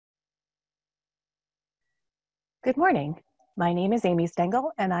Good morning. My name is Amy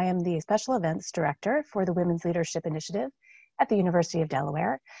Stengel, and I am the Special Events Director for the Women's Leadership Initiative at the University of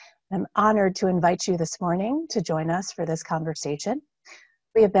Delaware. I'm honored to invite you this morning to join us for this conversation.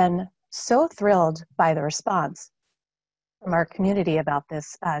 We have been so thrilled by the response from our community about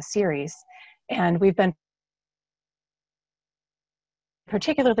this series, and we've been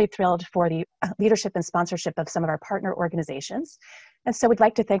particularly thrilled for the leadership and sponsorship of some of our partner organizations. And so we'd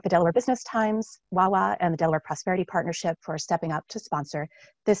like to thank the Delaware Business Times, WAWA, and the Delaware Prosperity Partnership for stepping up to sponsor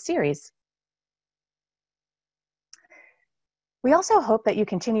this series. We also hope that you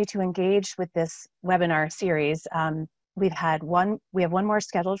continue to engage with this webinar series. We have one more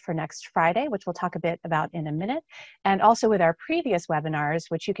scheduled for next Friday, which we'll talk a bit about in a minute, and also with our previous webinars,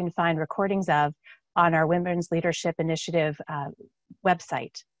 which you can find recordings of on our Women's Leadership Initiative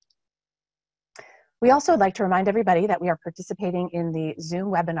website. We also would like to remind everybody that we are participating in the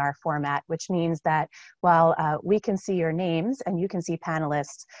Zoom webinar format, which means that while we can see your names and you can see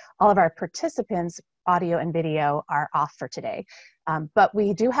panelists, all of our participants' audio and video are off for today. But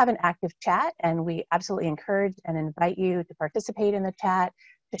we do have an active chat, and we absolutely encourage and invite you to participate in the chat,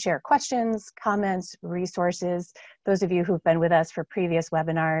 to share questions, comments, resources. Those of you who've been with us for previous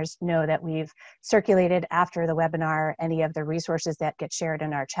webinars know that we've circulated after the webinar any of the resources that get shared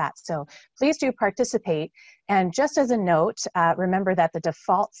in our chat. So please do participate. And just as a note, remember that the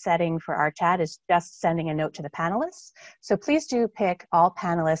default setting for our chat is just sending a note to the panelists. So please do pick all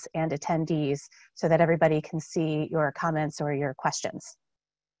panelists and attendees so that everybody can see your comments or your questions.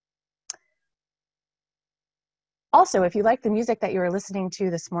 Also, if you like the music that you were listening to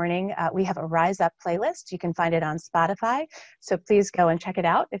this morning, we have a Rise Up playlist. You can find it on Spotify. So please go and check it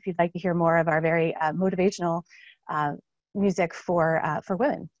out if you'd like to hear more of our very motivational music for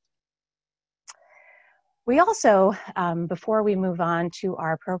women. We also, before we move on to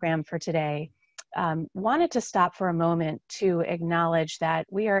our program for today, wanted to stop for a moment to acknowledge that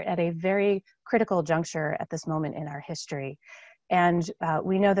we are at a very critical juncture at this moment in our history. And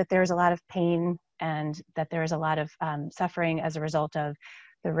we know that there's a lot of pain and that there is a lot of suffering as a result of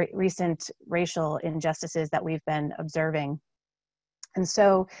the recent racial injustices that we've been observing. And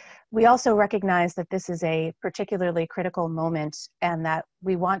so we also recognize that this is a particularly critical moment and that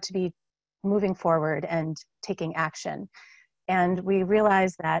we want to be moving forward and taking action. And we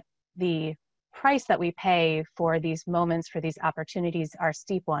realize that the price that we pay for these moments, for these opportunities, are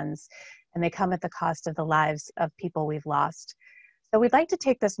steep ones, and they come at the cost of the lives of people we've lost. So we'd like to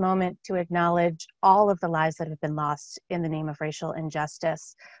take this moment to acknowledge all of the lives that have been lost in the name of racial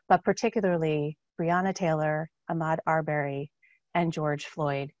injustice, but particularly Breonna Taylor, Ahmaud Arbery, and George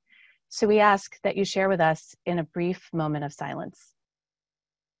Floyd. So we ask that you share with us in a brief moment of silence.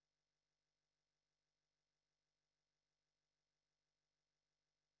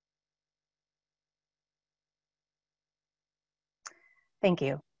 Thank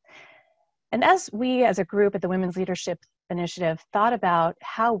you. And as we as a group at the Women's Leadership Initiative thought about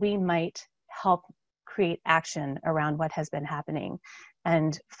how we might help create action around what has been happening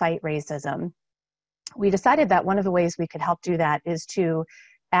and fight racism, we decided that one of the ways we could help do that is to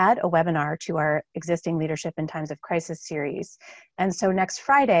add a webinar to our existing Leadership in Times of Crisis series. And so next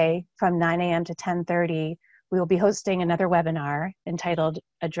Friday from 9 a.m. to 10:30, we will be hosting another webinar entitled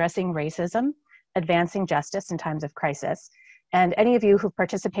Addressing Racism, Advancing Justice in Times of Crisis. And any of you who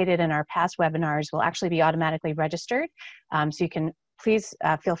participated in our past webinars will actually be automatically registered. So you can please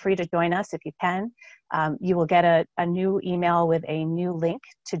feel free to join us if you can. You will get a new email with a new link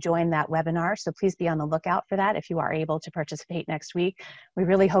to join that webinar. So please be on the lookout for that if you are able to participate next week. We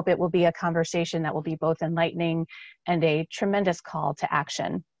really hope it will be a conversation that will be both enlightening and a tremendous call to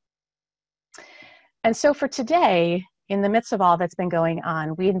action. And so for today, in the midst of all that's been going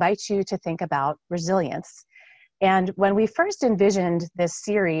on, we invite you to think about resilience. And when we first envisioned this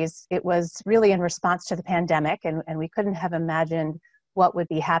series, it was really in response to the pandemic, and we couldn't have imagined what would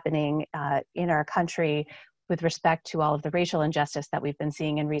be happening in our country with respect to all of the racial injustice that we've been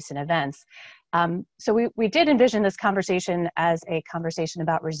seeing in recent events. So we did envision this conversation as a conversation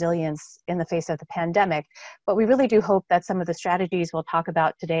about resilience in the face of the pandemic, but we really do hope that some of the strategies we'll talk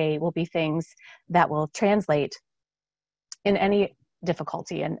about today will be things that will translate in any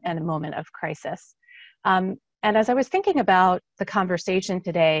difficulty and a moment of crisis. And as I was thinking about the conversation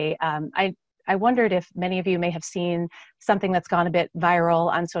today, I wondered if many of you may have seen something that's gone a bit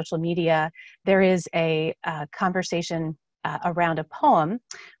viral on social media. There is a conversation around a poem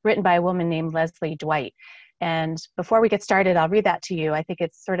written by a woman named Leslie Dwight. And before we get started, I'll read that to you. I think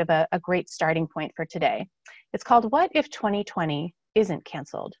it's sort of a great starting point for today. It's called, What If 2020 Isn't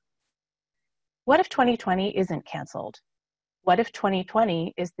Canceled? What if 2020 isn't canceled? What if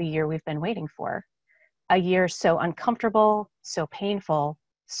 2020 is the year we've been waiting for? a year so uncomfortable, so painful,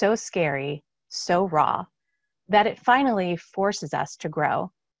 so scary, so raw, that it finally forces us to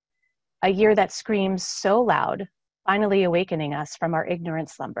grow. A year that screams so loud, finally awakening us from our ignorant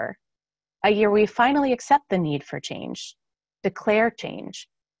slumber. A year we finally accept the need for change, declare change,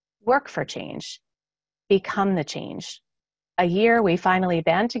 work for change, become the change. A year we finally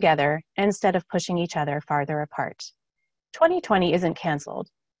band together instead of pushing each other farther apart. 2020 isn't canceled,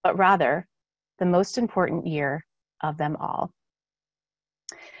 but rather the most important year of them all.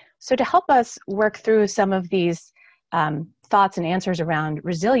 So to help us work through some of these thoughts and answers around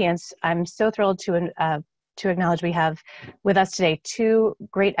resilience, I'm so thrilled to acknowledge we have with us today two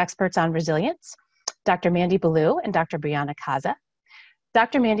great experts on resilience, Dr. Mandy Bullough and Dr. Brianna Caza.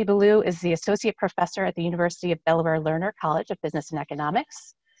 Dr. Mandy Bullough is the Associate Professor at the University of Delaware Lerner College of Business and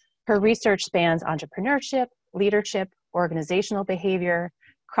Economics. Her research spans entrepreneurship, leadership, organizational behavior,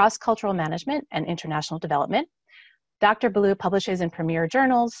 cross-cultural management, and international development. Dr. Bullough publishes in premier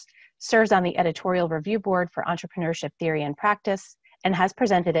journals, serves on the editorial review board for Entrepreneurship Theory and Practice, and has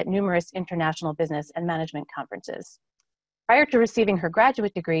presented at numerous international business and management conferences. Prior to receiving her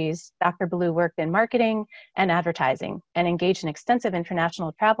graduate degrees, Dr. Bullough worked in marketing and advertising and engaged in extensive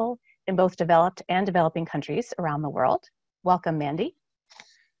international travel in both developed and developing countries around the world. Welcome, Mandy.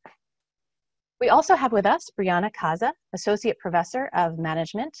 We also have with us Brianna Caza, Associate Professor of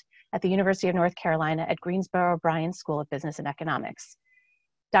Management at the University of North Carolina at Greensboro Bryan School of Business and Economics.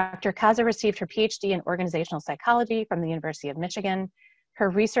 Dr. Caza received her PhD in organizational psychology from the University of Michigan. Her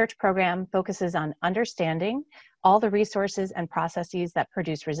research program focuses on understanding all the resources and processes that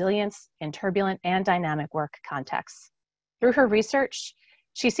produce resilience in turbulent and dynamic work contexts. Through her research,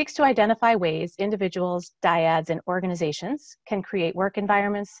 she seeks to identify ways individuals, dyads, and organizations can create work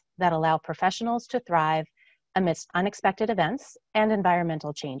environments that allow professionals to thrive amidst unexpected events and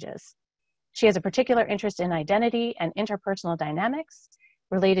environmental changes. She has a particular interest in identity and interpersonal dynamics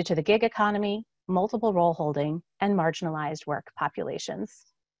related to the gig economy, multiple role holding, and marginalized work populations.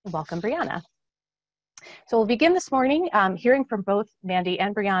 Welcome, Brianna. So we'll begin this morning hearing from both Mandy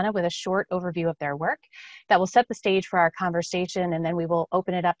and Brianna with a short overview of their work that will set the stage for our conversation, and then we will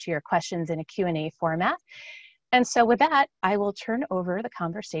open it up to your questions in a Q&A format. And so with that, I will turn over the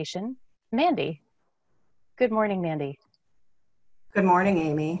conversation to Mandy. Good morning, Mandy. Good morning,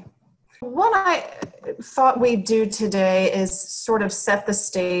 Amy. What I thought we'd do today is sort of set the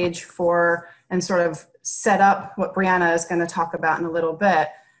stage for and sort of set up what Brianna is going to talk about in a little bit.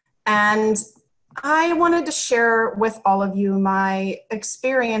 And I wanted to share with all of you my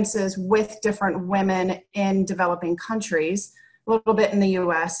experiences with different women in developing countries, a little bit in the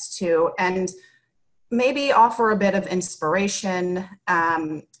US too, and maybe offer a bit of inspiration,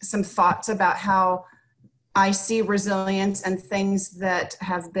 some thoughts about how I see resilience and things that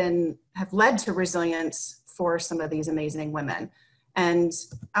have led to resilience for some of these amazing women. And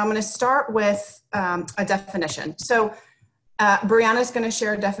I'm going to start with a definition. So Brianna's going to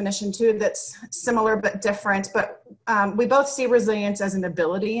share a definition too that's similar but different, but we both see resilience as an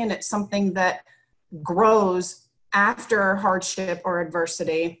ability, and it's something that grows after hardship or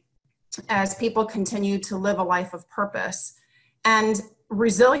adversity as people continue to live a life of purpose. And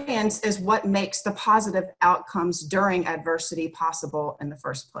resilience is what makes the positive outcomes during adversity possible in the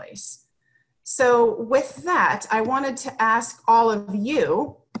first place. So with that, I wanted to ask all of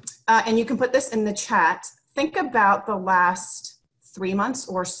you, and you can put this in the chat, think about the last 3 months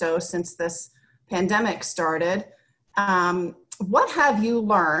or so since this pandemic started. What have you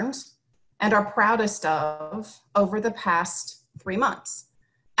learned and are proudest of over the past 3 months?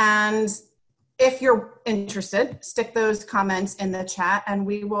 And if you're interested, stick those comments in the chat and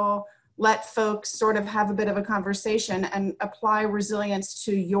we will let folks sort of have a bit of a conversation and apply resilience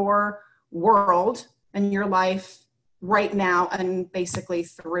to your world and your life right now and basically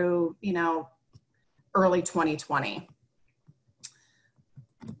through, early 2020.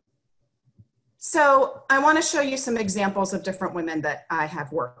 So I want to show you some examples of different women that I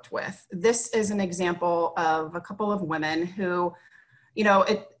have worked with. This is an example of a couple of women who,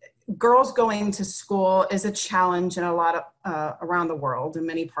 girls going to school is a challenge in a lot of around the world, in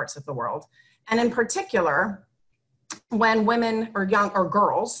many parts of the world. And in particular, when women or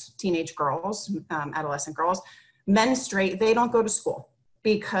girls, teenage girls, adolescent girls, menstruate, they don't go to school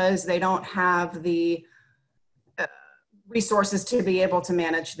because they don't have the resources to be able to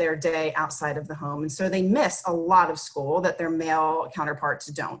manage their day outside of the home. And so they miss a lot of school that their male counterparts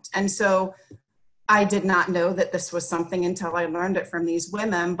don't. And so I did not know that this was something until I learned it from these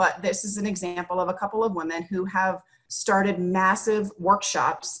women, but this is an example of a couple of women who have started massive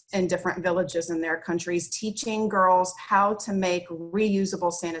workshops in different villages in their countries, teaching girls how to make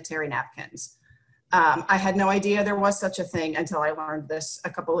reusable sanitary napkins. I had no idea there was such a thing until I learned this a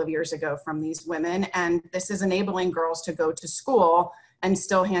couple of years ago from these women. And this is enabling girls to go to school and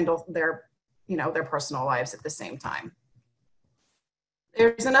still handle their, their personal lives at the same time.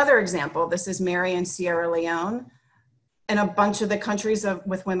 There's another example. This is Mary in Sierra Leone. In a bunch of the countries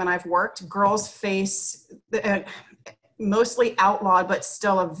with women I've worked, girls face mostly outlawed, but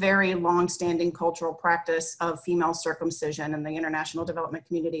still a very long-standing cultural practice of female circumcision. In the international development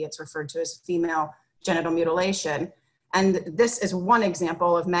community, it's referred to as female genital mutilation. And this is one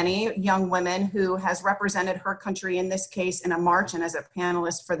example of many young women who has represented her country, in this case, in a march and as a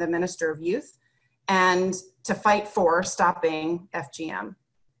panelist for the Minister of Youth, and to fight for stopping FGM.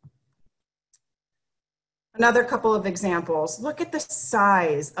 Another couple of examples. Look at the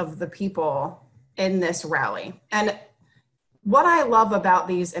size of the people in this rally. And what I love about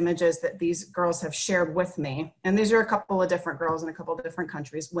these images that these girls have shared with me, and these are a couple of different girls in a couple of different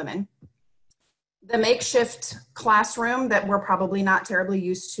countries, women, the makeshift classroom that we're probably not terribly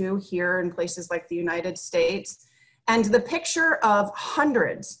used to here in places like the United States, and the picture of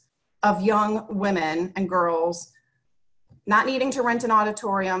hundreds of young women and girls not needing to rent an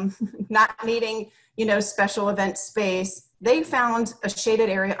auditorium, not needing, special event space. They found a shaded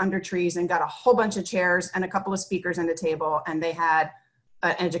area under trees and got a whole bunch of chairs and a couple of speakers and a table, and they had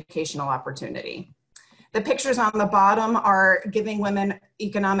an educational opportunity. The pictures on the bottom are giving women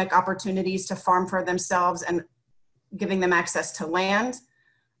economic opportunities to farm for themselves and giving them access to land.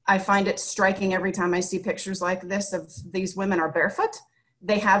 I find it striking every time I see pictures like this of these women are barefoot.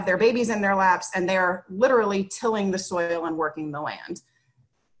 They have their babies in their laps and they're literally tilling the soil and working the land.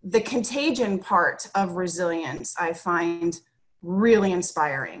 The contagion part of resilience I find really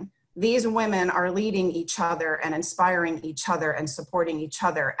inspiring. These women are leading each other and inspiring each other and supporting each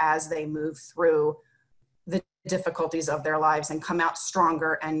other as they move through the difficulties of their lives and come out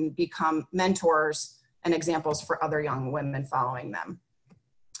stronger and become mentors and examples for other young women following them.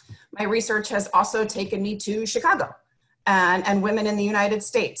 My research has also taken me to Chicago and women in the United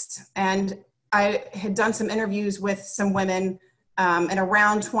States. And I had done some interviews with some women in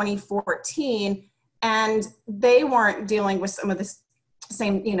around 2014, and they weren't dealing with some of the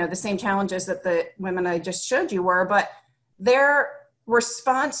same challenges that the women I just showed you were, but their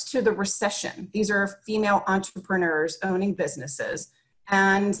response to the recession, these are female entrepreneurs owning businesses,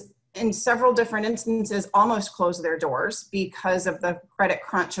 and in several different instances almost closed their doors because of the credit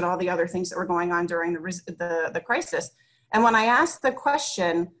crunch and all the other things that were going on during the crisis. And when I asked the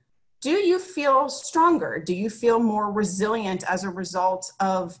question, do you feel stronger? Do you feel more resilient as a result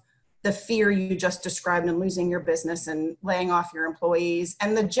of the fear you just described in losing your business and laying off your employees?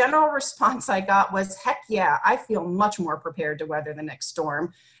 And the general response I got was, heck yeah, I feel much more prepared to weather the next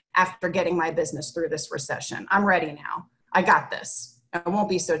storm after getting my business through this recession. I'm ready now. I got this. It won't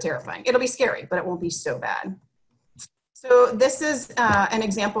be so terrifying. It'll be scary, but it won't be so bad. So this is an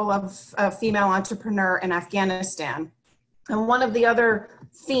example of a female entrepreneur in Afghanistan. And one of the other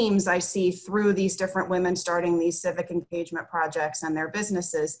themes I see through these different women starting these civic engagement projects and their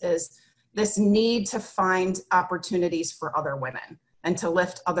businesses is this need to find opportunities for other women and to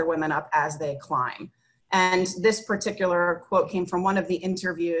lift other women up as they climb. And this particular quote came from one of the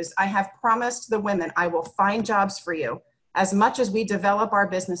interviews. I have promised the women I will find jobs for you. As much as we develop our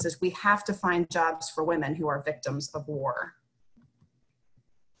businesses, we have to find jobs for women who are victims of war.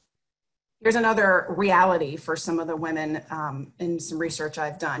 Here's another reality for some of the women in some research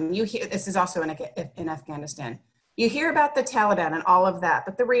I've done. This is also in Afghanistan. You hear about the Taliban and all of that,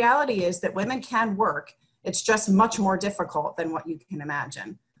 but the reality is that women can work. It's just much more difficult than what you can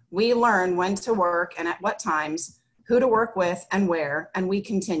imagine. We learn when to work and at what times, who to work with and where, and we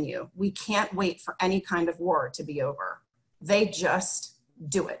continue. We can't wait for any kind of war to be over. They just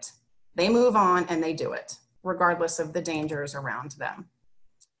do it. They move on and they do it, regardless of the dangers around them.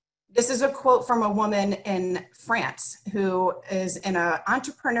 This is a quote from a woman in France who is in an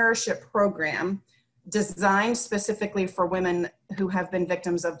entrepreneurship program designed specifically for women who have been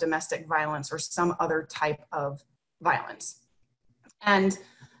victims of domestic violence or some other type of violence. And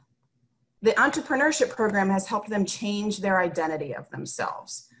the entrepreneurship program has helped them change their identity of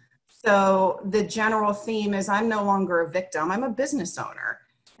themselves. So the general theme is, I'm no longer a victim, I'm a business owner.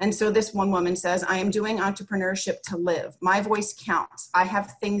 And so this one woman says, I am doing entrepreneurship to live. My voice counts. I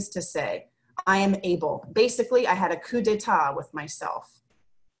have things to say. I am able. Basically, I had a coup d'etat with myself.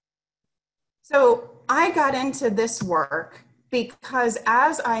 So I got into this work because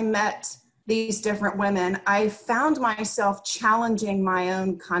as I met these different women, I found myself challenging my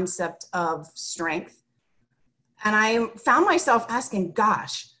own concept of strength. And I found myself asking,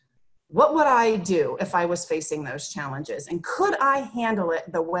 gosh, what would I do if I was facing those challenges? And could I handle it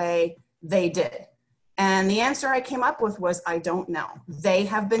the way they did? And the answer I came up with was, I don't know. They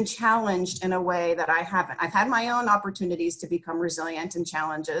have been challenged in a way that I haven't. I've had my own opportunities to become resilient and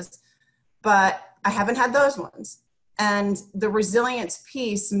challenges, but I haven't had those ones. And the resilience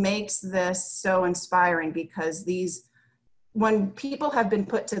piece makes this so inspiring, because when people have been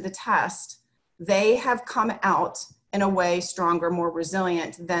put to the test, they have come out in a way stronger, more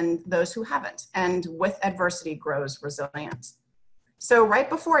resilient than those who haven't. And with adversity grows resilience. So right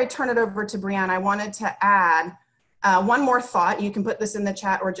before I turn it over to Brianna, I wanted to add one more thought. You can put this in the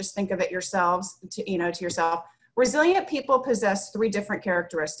chat or just think of it yourselves, to yourself. Resilient people possess 3 different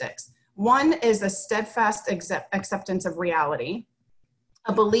characteristics. One is a steadfast acceptance of reality,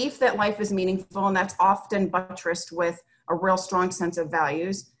 a belief that life is meaningful, and that's often buttressed with a real strong sense of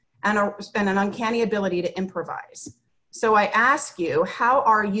values, and an uncanny ability to improvise. So I ask you, how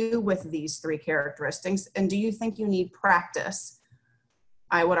are you with these 3 characteristics, and do you think you need practice?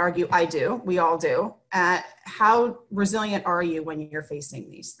 I would argue I do. We all do. How resilient are you when you're facing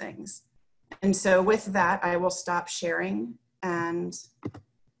these things? And so with that, I will stop sharing and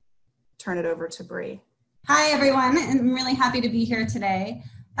turn it over to Bree. Hi, everyone. I'm really happy to be here today.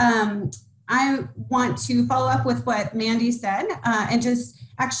 I want to follow up with what Mandy said and just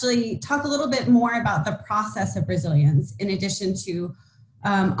actually talk a little bit more about the process of resilience, in addition to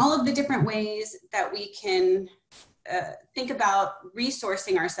all of the different ways that we can think about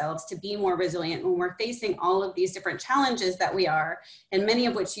resourcing ourselves to be more resilient when we're facing all of these different challenges that we are, and many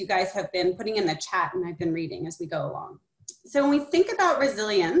of which you guys have been putting in the chat and I've been reading as we go along. So when we think about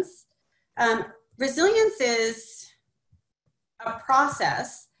resilience, resilience is a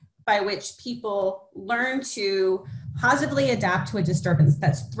process by which people learn to positively adapt to a disturbance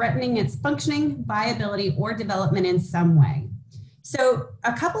that's threatening its functioning, viability, or development in some way. So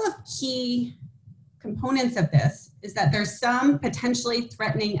a couple of key components of this is that there's some potentially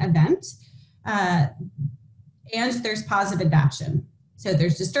threatening event and there's positive adaptation. So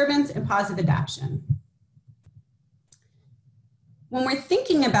there's disturbance and positive adaptation. When we're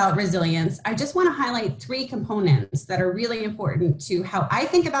thinking about resilience, I just want to highlight 3 components that are really important to how I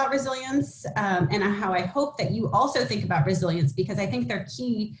think about resilience and how I hope that you also think about resilience, because I think they're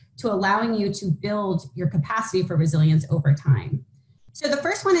key to allowing you to build your capacity for resilience over time. So the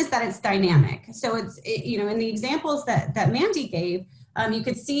first one is that it's dynamic. So in the examples that Mandy gave, you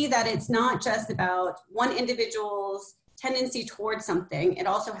could see that it's not just about one individual's tendency towards something. It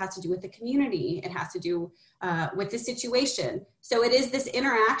also has to do with the community. It has to do with the situation. So it is this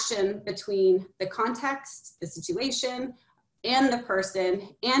interaction between the context, the situation, and the person,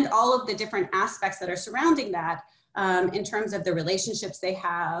 and all of the different aspects that are surrounding that in terms of the relationships they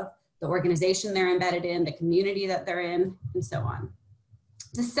have, the organization they're embedded in, the community that they're in, and so on.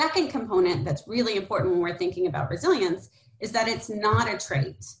 The second component that's really important when we're thinking about resilience is that it's not a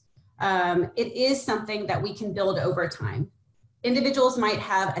trait. It is something that we can build over time. Individuals might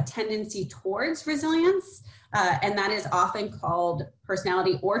have a tendency towards resilience, and that is often called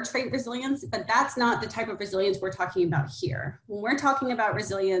personality or trait resilience, but that's not the type of resilience we're talking about here. When we're talking about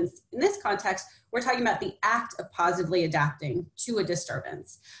resilience in this context, we're talking about the act of positively adapting to a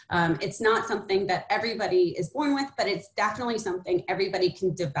disturbance. It's not something that everybody is born with, but it's definitely something everybody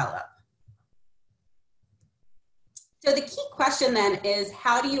can develop. So the key question then is,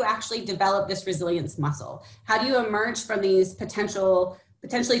 how do you actually develop this resilience muscle? How do you emerge from these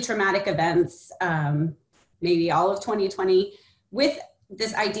potentially traumatic events, maybe all of 2020, with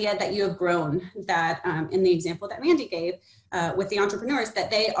this idea that you have grown, that in the example that Mandy gave with the entrepreneurs,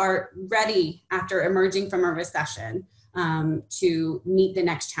 that they are ready after emerging from a recession to meet the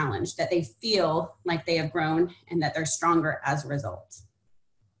next challenge, that they feel like they have grown and that they're stronger as a result.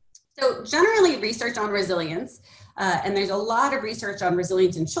 So generally, research on resilience, and there's a lot of research on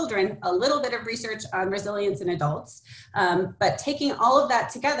resilience in children, a little bit of research on resilience in adults, but taking all of that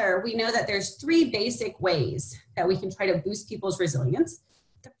together, we know that there's 3 basic ways that we can try to boost people's resilience.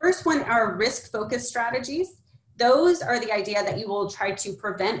 The first one are risk-focused strategies. Those are the idea that you will try to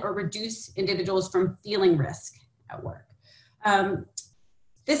prevent or reduce individuals from feeling risk at work.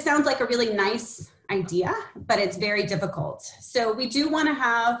 This sounds like a really nice idea, but it's very difficult. So we do want to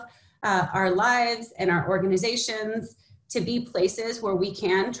have our lives and our organizations to be places where we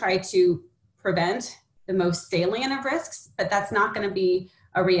can try to prevent the most salient of risks, but that's not going to be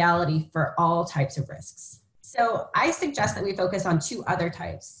a reality for all types of risks. So I suggest that we focus on 2 other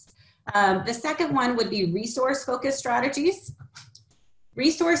types. The second one would be resource-focused strategies.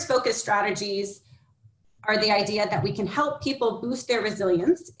 Resource-focused strategies are the idea that we can help people boost their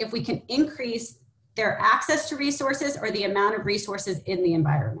resilience if we can increase their access to resources or the amount of resources in the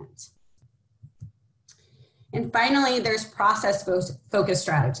environment. And finally, there's process-focused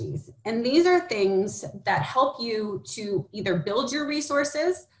strategies. And these are things that help you to either build your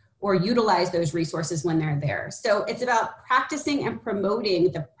resources or utilize those resources when they're there. So it's about practicing and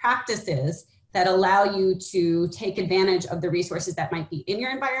promoting the practices that allow you to take advantage of the resources that might be in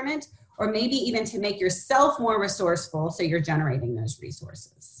your environment, or maybe even to make yourself more resourceful so you're generating those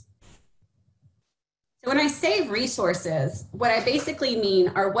resources. So when I say resources, what I basically mean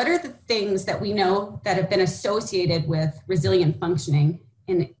are what are the things that we know that have been associated with resilient functioning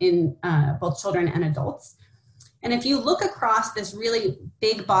in both children and adults. And if you look across this really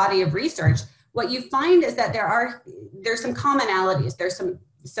big body of research, what you find is that there's some commonalities. There's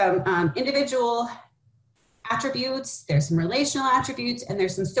some individual attributes, there's some relational attributes, and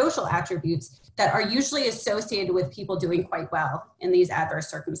there's some social attributes that are usually associated with people doing quite well in these adverse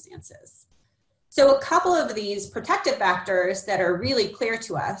circumstances. So a couple of these protective factors that are really clear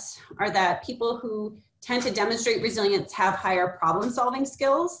to us are that people who tend to demonstrate resilience have higher problem-solving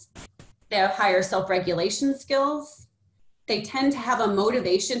skills, they have higher self-regulation skills, they tend to have a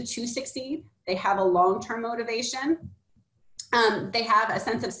motivation to succeed, they have a long-term motivation, they have a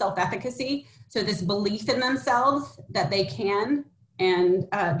sense of self-efficacy, so this belief in themselves that they can and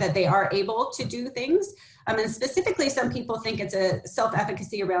that they are able to do things. And specifically, some people think it's a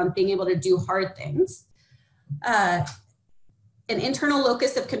self-efficacy around being able to do hard things. An internal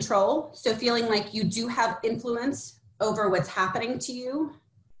locus of control, so feeling like you do have influence over what's happening to you.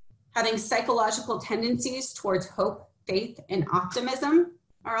 Having psychological tendencies towards hope, faith, and optimism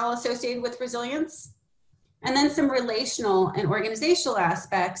are all associated with resilience. And then some relational and organizational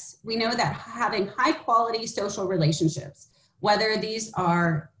aspects. We know that having high quality social relationships, whether these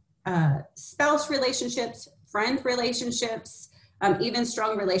are spouse relationships, friend relationships, even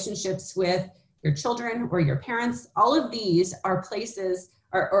strong relationships with your children or your parents, all of these are places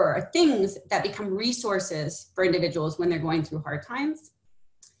or things that become resources for individuals when they're going through hard times.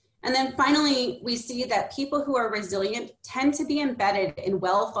 And then finally, we see that people who are resilient tend to be embedded in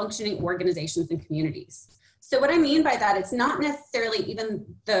well-functioning organizations and communities. So what I mean by that, it's not necessarily even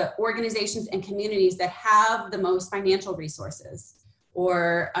the organizations and communities that have the most financial resources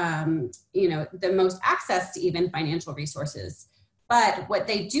or the most access to even financial resources. But what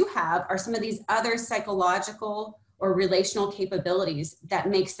they do have are some of these other psychological or relational capabilities that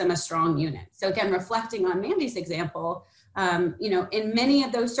makes them a strong unit. So again, reflecting on Mandy's example, in many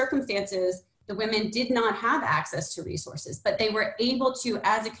of those circumstances, the women did not have access to resources, but they were able to,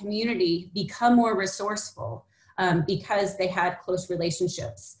 as a community, become more resourceful because they had close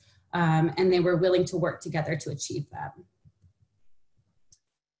relationships and they were willing to work together to achieve that.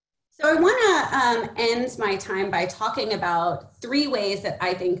 So I want to end my time by talking about 3 ways that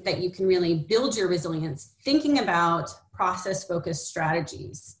I think that you can really build your resilience, thinking about process-focused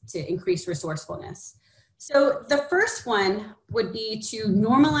strategies to increase resourcefulness. So the first one would be to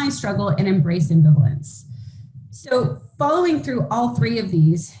normalize struggle and embrace ambivalence. So following through all 3 of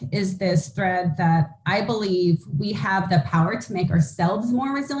these is this thread that I believe we have the power to make ourselves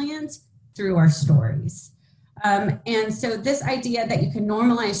more resilient through our stories. And so this idea that you can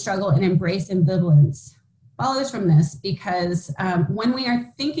normalize struggle and embrace ambivalence follows from this because when we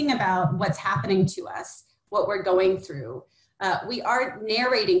are thinking about what's happening to us, what we're going through, we are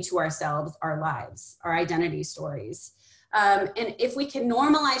narrating to ourselves our lives, our identity stories. And if we can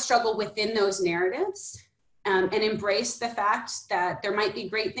normalize struggle within those narratives and embrace the fact that there might be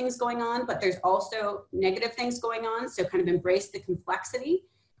great things going on, but there's also negative things going on, so kind of embrace the complexity,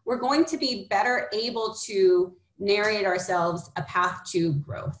 we're going to be better able to narrate ourselves a path to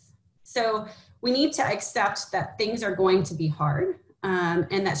growth. So we need to accept that things are going to be hard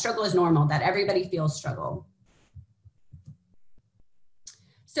and that struggle is normal, that everybody feels struggle.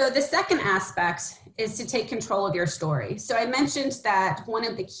 So the second aspect is to take control of your story. So I mentioned that one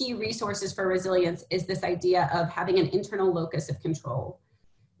of the key resources for resilience is this idea of having an internal locus of control.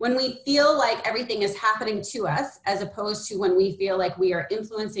 When we feel like everything is happening to us, as opposed to when we feel like we are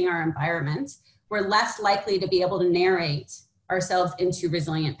influencing our environment, we're less likely to be able to narrate ourselves into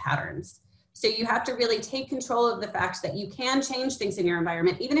resilient patterns. So you have to really take control of the fact that you can change things in your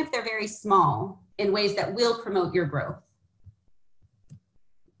environment, even if they're very small, in ways that will promote your growth.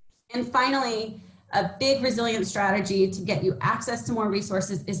 And finally, a big resilient strategy to get you access to more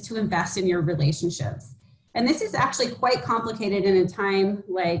resources is to invest in your relationships. And this is actually quite complicated in a time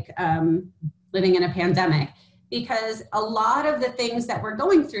like living in a pandemic, because a lot of the things that we're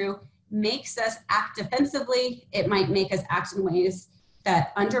going through makes us act defensively. It might make us act in ways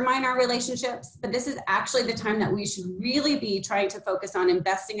that undermine our relationships, but this is actually the time that we should really be trying to focus on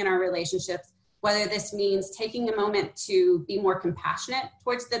investing in our relationships, whether this means taking a moment to be more compassionate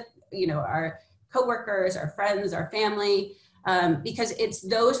towards our coworkers, our friends, our family, because it's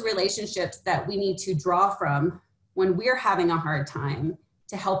those relationships that we need to draw from when we're having a hard time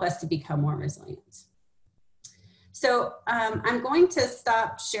to help us to become more resilient. So I'm going to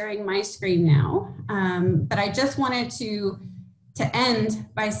stop sharing my screen now, but I just wanted to end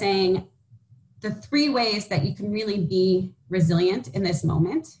by saying the 3 ways that you can really be resilient in this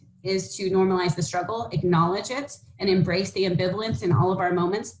moment is to normalize the struggle, acknowledge it, and embrace the ambivalence in all of our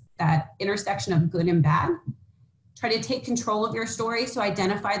moments, that intersection of good and bad. Try to take control of your story, so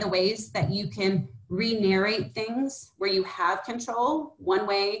identify the ways that you can re-narrate things where you have control. One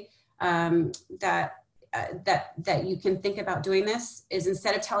way that you can think about doing this is,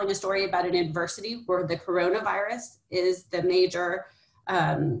 instead of telling a story about an adversity where the coronavirus is the major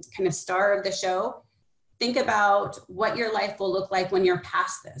kind of star of the show, think about what your life will look like when you're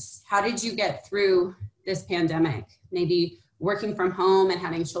past this. How did you get through this pandemic? Maybe working from home and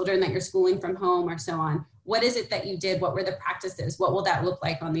having children that you're schooling from home, or so on. What is it that you did? What were the practices? What will that look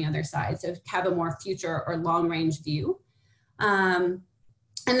like on the other side? So have a more future or long range view. And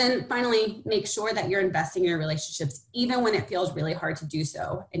then finally, make sure that you're investing in your relationships, even when it feels really hard to do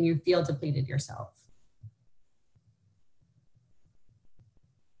so and you feel depleted yourself.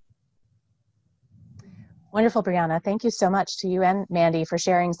 Wonderful, Brianna. Thank you so much to you and Mandy for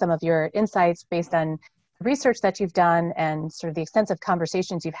sharing some of your insights based on research that you've done and sort of the extensive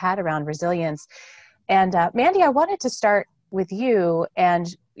conversations you've had around resilience. And Mandy, I wanted to start with you, and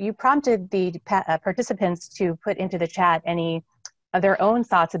you prompted the participants to put into the chat any of their own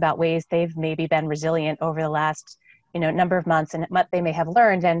thoughts about ways they've maybe been resilient over the last number of months and what they may have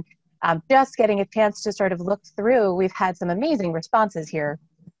learned. And just getting a chance to sort of look through, we've had some amazing responses here.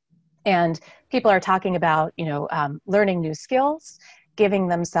 And people are talking about, learning new skills, giving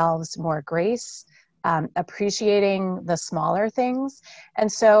themselves more grace, appreciating the smaller things.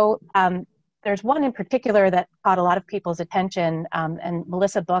 And so there's one in particular that caught a lot of people's attention. And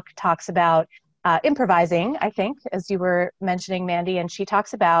Melissa Book talks about improvising, I think, as you were mentioning, Mandy, and she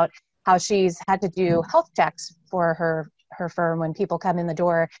talks about how she's had to do health checks for her firm when people come in the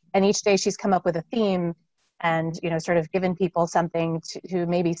door. And each day she's come up with a theme and, sort of given people something to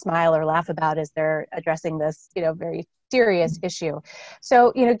maybe smile or laugh about as they're addressing this, very serious issue.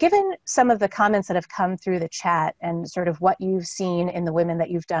 So, given some of the comments that have come through the chat and sort of what you've seen in the women that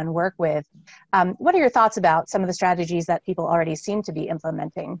you've done work with, what are your thoughts about some of the strategies that people already seem to be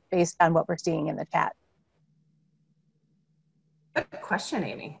implementing based on what we're seeing in the chat? Good question,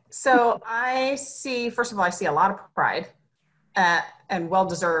 Amy. So first of all, I see a lot of pride and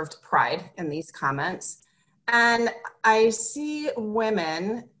well-deserved pride in these comments. And I see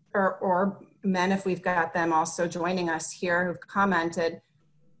women or men, if we've got them also joining us here, who've commented,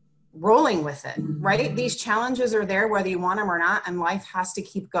 rolling with it, right? These challenges are there whether you want them or not, and life has to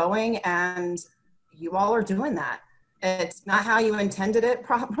keep going, and you all are doing that. It's not how you intended it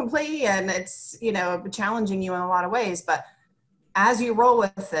probably, and it's, challenging you in a lot of ways, but as you roll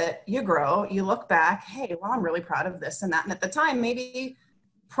with it, you grow, you look back, hey, well, I'm really proud of this and that. And at the time, maybe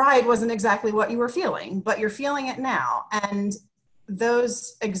pride wasn't exactly what you were feeling, but you're feeling it now. And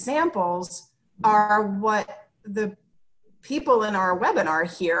those examples are what the people in our webinar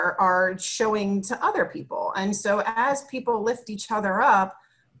here are showing to other people. And so as people lift each other up,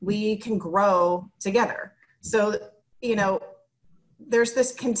 we can grow together. So, there's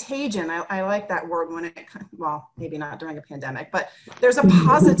this contagion. I like that word when maybe not during a pandemic, but there's a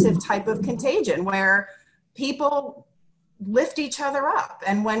positive type of contagion where people lift each other up.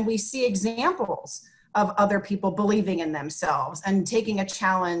 And when we see examples of other people believing in themselves and taking a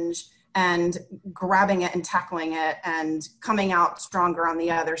challenge and grabbing it and tackling it and coming out stronger on the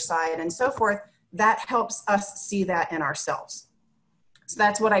other side and so forth, that helps us see that in ourselves. So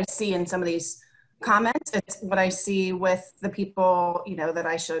that's what I see in some of these comments. It's what I see with the people, that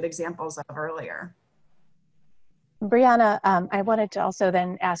I showed examples of earlier. Brianna, I wanted to also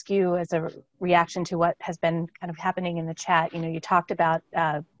then ask you, as a reaction to what has been kind of happening in the chat, you talked about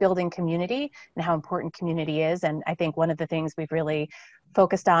building community and how important community is. And I think one of the things we've really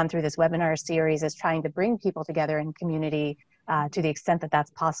focused on through this webinar series is trying to bring people together in community to the extent that that's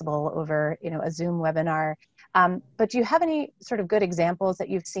possible over, a Zoom webinar. But do you have any sort of good examples that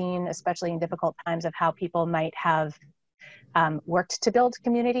you've seen, especially in difficult times, of how people might have worked to build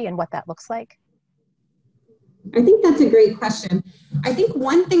community and what that looks like? I think that's a great question. I think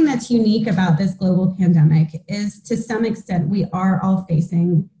one thing that's unique about this global pandemic is, to some extent, we are all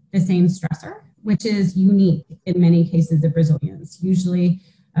facing the same stressor, which is unique in many cases of resilience. Usually,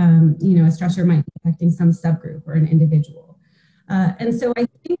 a stressor might be affecting some subgroup or an individual. And so I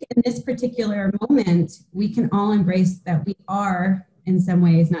think in this particular moment, we can all embrace that we are in some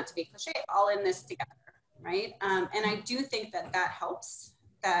ways, not to be cliche, all in this together, right? And I do think that that helps,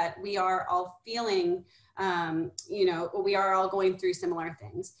 that we are all feeling, we are all going through similar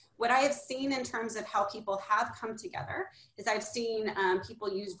things. What I have seen in terms of how people have come together is I've seen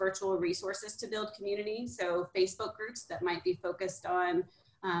people use virtual resources to build community. So Facebook groups that might be focused on,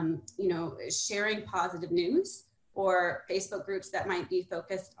 sharing positive news, or Facebook groups that might be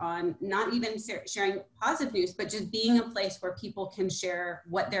focused on not even sharing positive news, but just being a place where people can share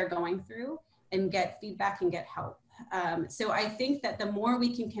what they're going through and get feedback and get help. So I think that the more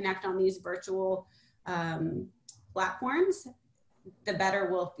we can connect on these virtual platforms, the better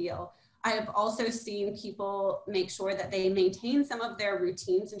we'll feel. I have also seen people make sure that they maintain some of their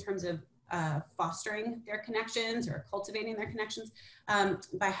routines in terms of fostering their connections or cultivating their connections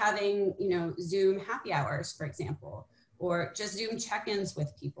by having, Zoom happy hours, for example, or just Zoom check-ins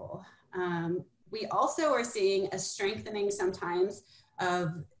with people. We also are seeing a strengthening sometimes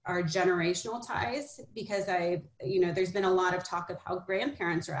of our generational ties, because there's been a lot of talk of how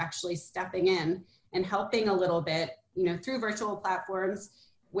grandparents are actually stepping in and helping a little bit, through virtual platforms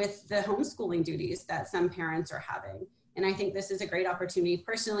with the homeschooling duties that some parents are having. And I think this is a great opportunity.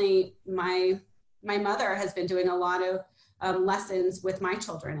 Personally, my mother has been doing a lot of lessons with my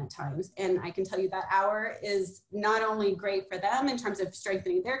children at times. And I can tell you that hour is not only great for them in terms of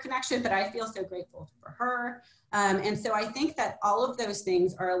strengthening their connection, but I feel so grateful for her. And so I think that all of those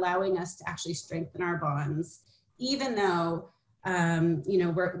things are allowing us to actually strengthen our bonds, even though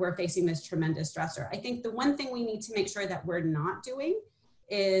we're facing this tremendous stressor. I think the one thing we need to make sure that we're not doing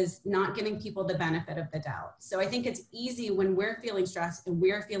is not giving people the benefit of the doubt. So I think it's easy when we're feeling stressed and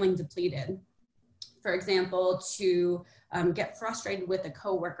we're feeling depleted, for example, to get frustrated with a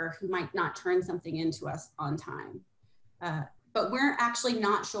coworker who might not turn something into us on time. But we're actually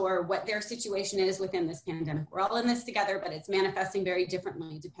not sure what their situation is within this pandemic. We're all in this together, but it's manifesting very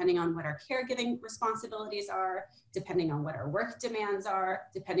differently depending on what our caregiving responsibilities are, depending on what our work demands are,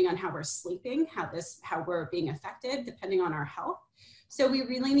 depending on how we're sleeping, how we're being affected, depending on our health. So we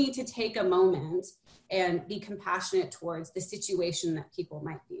really need to take a moment and be compassionate towards the situation that people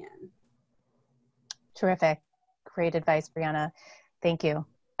might be in. Terrific. Great advice, Brianna. Thank you.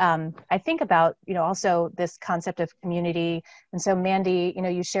 I think about, also this concept of community. And so Mandy,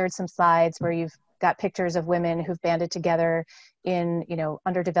 you shared some slides where you've got pictures of women who've banded together in,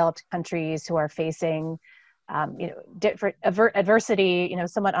 underdeveloped countries who are facing, different adversity,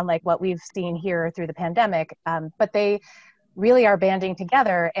 somewhat unlike what we've seen here through the pandemic. But they really are banding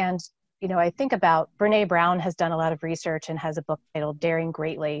together. And, I think about Brene Brown has done a lot of research and has a book titled Daring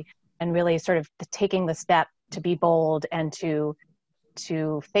Greatly, and really sort of taking the step to be bold and to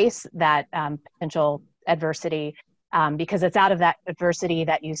face that potential adversity, because it's out of that adversity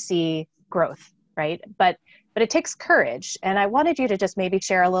that you see growth, right? But it takes courage. And I wanted you to just maybe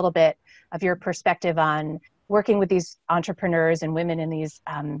share a little bit of your perspective on working with these entrepreneurs and women in these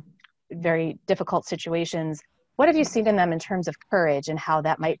very difficult situations. What have you seen in them in terms of courage and how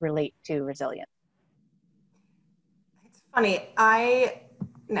that might relate to resilience? It's funny. I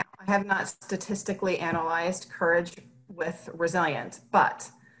have not statistically analyzed courage with resilience, but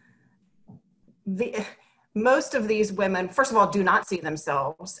most of these women, first of all, do not see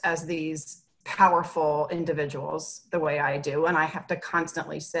themselves as these powerful individuals the way I do. And I have to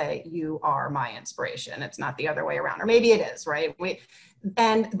constantly say, you are my inspiration. It's not the other way around. Or maybe it is, right?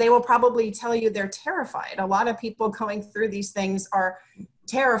 And they will probably tell you they're terrified. A lot of people going through these things are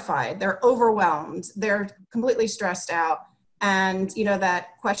terrified. They're overwhelmed. They're completely stressed out. And,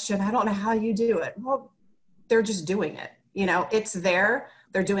 that question, I don't know how you do it. Well, they're just doing it. It's there.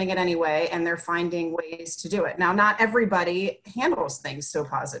 They're doing it anyway, and they're finding ways to do it. Now, not everybody handles things so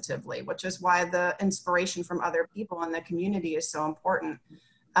positively, which is why the inspiration from other people in the community is so important.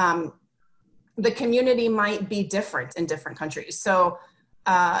 The community might be different in different countries. So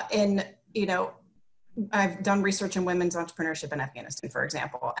I've done research in women's entrepreneurship in Afghanistan, for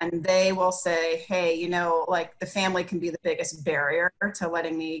example, and they will say, hey, the family can be the biggest barrier to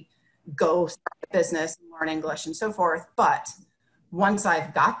letting me go start a business and learn English and so forth. But once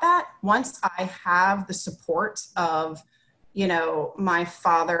I've got that, once I have the support of, my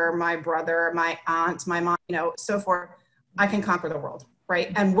father, my brother, my aunt, my mom, so forth, I can conquer the world,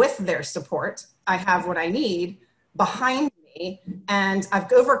 right? And with their support, I have what I need behind me, and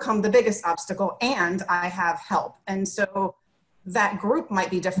I've overcome the biggest obstacle, and I have help. And so that group might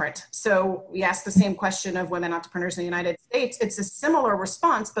be different. So we ask the same question of women entrepreneurs in the United States. It's a similar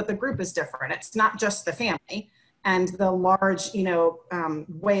response, but the group is different. It's not just the family and the large,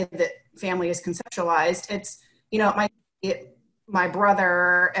 way that family is conceptualized. It's, it might be my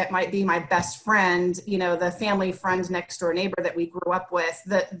brother, it might be my best friend, you know, the family friend next door neighbor that we grew up with.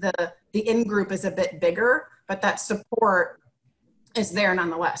 The in-group is a bit bigger, but that support is there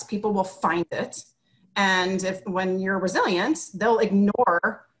nonetheless. People will find it. And when you're resilient, they'll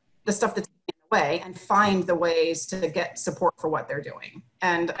ignore the stuff that's in the way and find the ways to get support for what they're doing.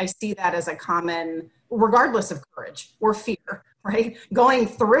 And I see that as a common, regardless of courage or fear, right? Going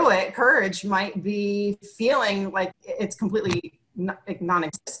through it, courage might be feeling like it's completely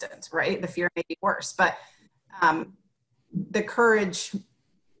non-existent, right? The fear may be worse, but the courage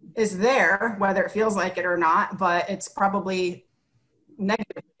is there, whether it feels like it or not, but it's probably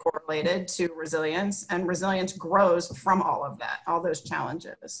negatively correlated to resilience, and resilience grows from all of that, all those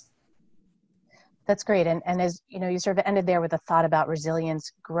challenges. That's great. And as you know, you sort of ended there with a thought about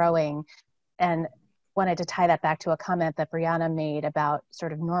resilience growing, and wanted to tie that back to a comment that Brianna made about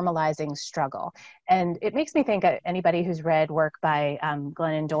sort of normalizing struggle. And it makes me think of anybody who's read work by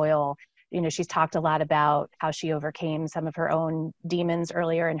Glennon Doyle. You know, she's talked a lot about how she overcame some of her own demons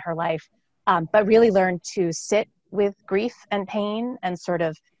earlier in her life, but really learned to sit with grief and pain and sort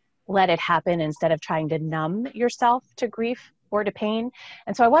of let it happen instead of trying to numb yourself to grief or to pain.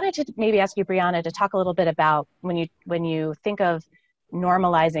 And so I wanted to maybe ask you, Brianna, to talk a little bit about when you think of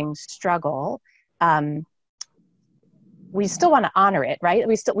normalizing struggle, we still want to honor it, right?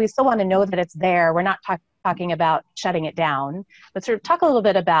 We still want to know that it's there. We're not talking about shutting it down, but sort of talk a little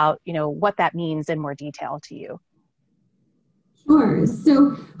bit about, you know, what that means in more detail to you. Sure.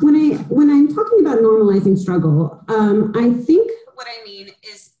 So when I'm talking about normalizing struggle, I think what I mean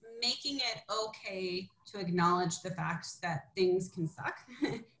is making it okay to acknowledge the facts that things can suck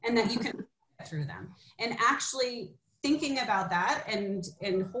and that you can get through them, and actually thinking about that and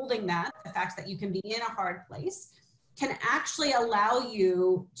holding that, the facts that you can be in a hard place, can actually allow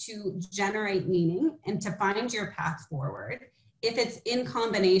you to generate meaning and to find your path forward if it's in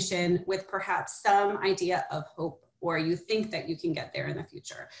combination with perhaps some idea of hope, or you think that you can get there in the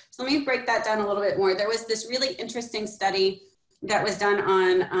future. So let me break that down a little bit more. There was this really interesting study that was done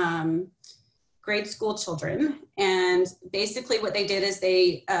on grade school children. And basically what they did is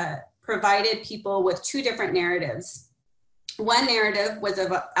they provided people with two different narratives. One narrative was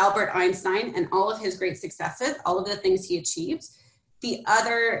of Albert Einstein and all of his great successes, all of the things he achieved. The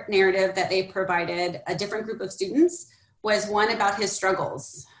other narrative that they provided a different group of students was one about his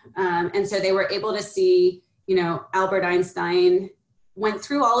struggles. And so they were able to see, you know, Albert Einstein went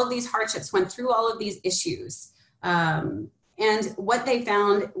through all of these hardships, went through all of these issues. And what they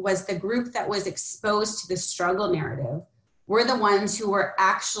found was the group that was exposed to the struggle narrative were the ones who were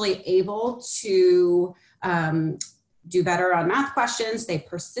actually able to do better on math questions. They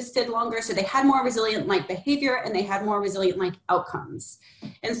persisted longer. So they had more resilient-like behavior and they had more resilient-like outcomes.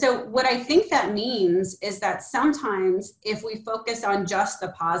 And so what I think that means is that sometimes if we focus on just the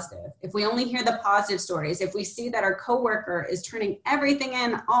positive, if we only hear the positive stories, if we see that our coworker is turning everything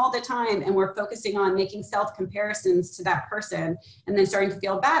in all the time and we're focusing on making self-comparisons to that person and then starting to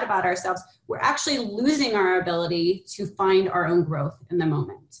feel bad about ourselves, we're actually losing our ability to find our own growth in the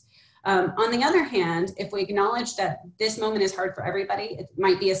moment. On the other hand, if we acknowledge that this moment is hard for everybody, it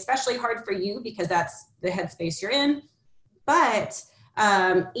might be especially hard for you because that's the headspace you're in. But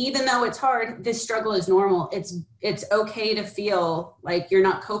even though it's hard, this struggle is normal. It's okay to feel like you're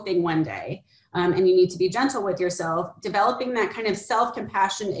not coping one day, and you need to be gentle with yourself. Developing that kind of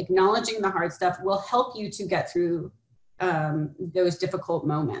self-compassion, acknowledging the hard stuff will help you to get through those difficult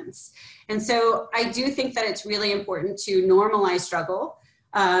moments. And so I do think that it's really important to normalize struggle.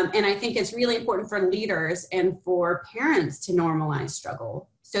 And I think it's really important for leaders and for parents to normalize struggle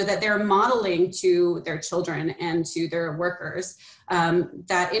so that they're modeling to their children and to their workers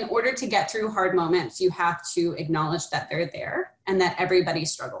that in order to get through hard moments, you have to acknowledge that they're there and that everybody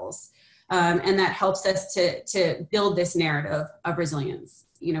struggles. And that helps us to build this narrative of resilience.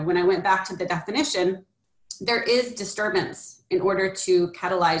 You know, when I went back to the definition, there is disturbance in order to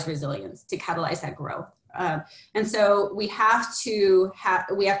catalyze resilience, to catalyze that growth. And so we have to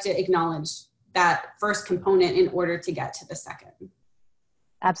acknowledge that first component in order to get to the second.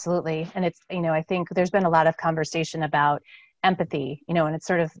 Absolutely. And it's, you know, I think there's been a lot of conversation about empathy, you know, and it's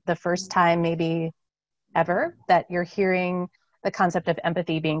sort of the first time maybe ever that you're hearing the concept of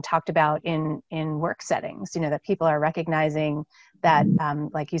empathy being talked about in work settings, you know, that people are recognizing that,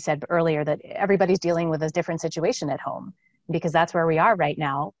 like you said earlier, that everybody's dealing with a different situation at home. Because that's where we are right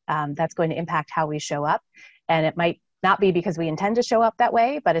now. That's going to impact how we show up. And it might not be because we intend to show up that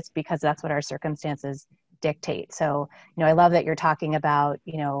way, but it's because that's what our circumstances dictate. So, you know, I love that you're talking about,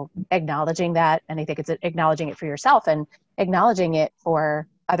 you know, acknowledging that. And I think it's acknowledging it for yourself and acknowledging it for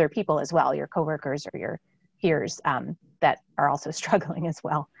other people as well, your coworkers or your peers. that are also struggling as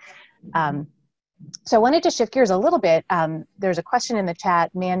well. So I wanted to shift gears a little bit. There's a question in the chat.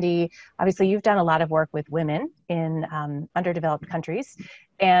 Mandy, obviously you've done a lot of work with women in underdeveloped countries.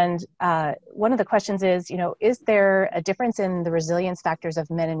 And one of the questions is, is there a difference in the resilience factors of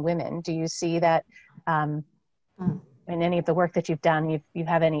men and women? Do you see that in any of the work that you've done, you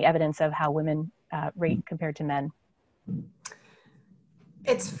have any evidence of how women rate compared to men?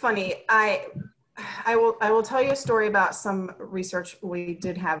 It's funny. I will tell you a story about some research we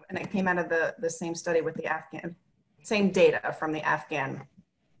did have, and it came out of the same study with the same data from the Afghan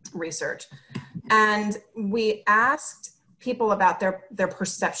research. And we asked people about their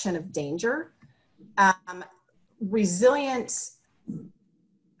perception of danger. Resilience,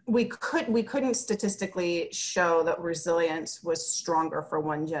 we couldn't statistically show that resilience was stronger for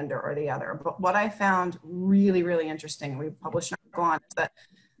one gender or the other. But what I found really, really interesting, we published an article on, is that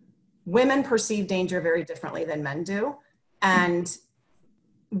women perceive danger very differently than men do, and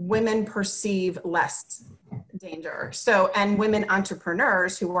women perceive less danger. So, and women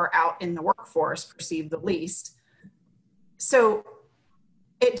entrepreneurs who are out in the workforce perceive the least. So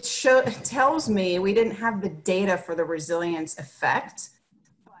it tells me we didn't have the data for the resilience effect.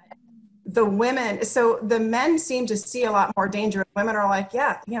 The women, so the men seem to see a lot more danger. Women are like,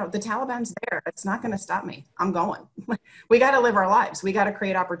 yeah, the Taliban's there. It's not going to stop me. I'm going. We got to live our lives. We got to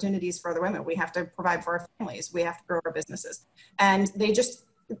create opportunities for the women. We have to provide for our families. We have to grow our businesses. And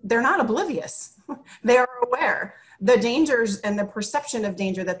they're not oblivious. They are aware. The dangers and the perception of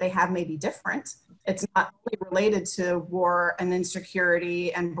danger that they have may be different. It's not only related to war and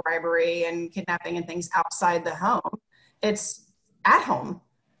insecurity and bribery and kidnapping and things outside the home. It's at home.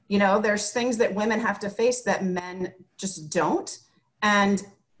 There's things that women have to face that men just don't. And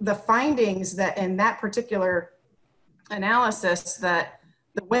the findings that in that particular analysis, that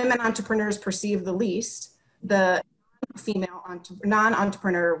the women entrepreneurs perceive the least, the female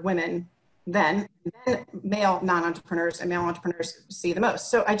non-entrepreneur women then male non-entrepreneurs and male entrepreneurs see the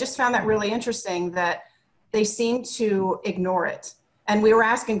most. So I just found that really interesting that they seem to ignore it. And we were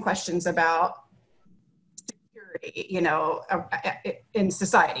asking questions about in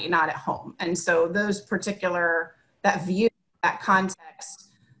society, not at home. And so that view, that context,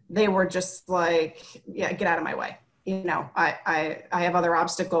 they were just like, yeah, get out of my way. I have other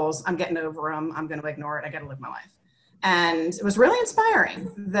obstacles. I'm getting over them. I'm going to ignore it. I got to live my life. And it was really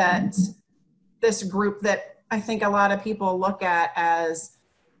inspiring that this group that I think a lot of people look at as,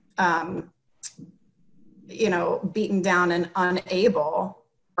 beaten down and unable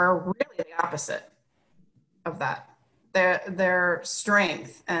are really the opposite of that. Their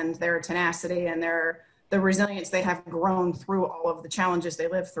strength and their tenacity and the resilience they have grown through all of the challenges they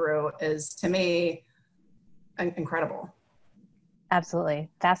live through is, to me, incredible. Absolutely.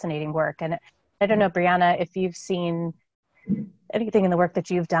 Fascinating work. And I don't know, Brianna, if you've seen anything in the work that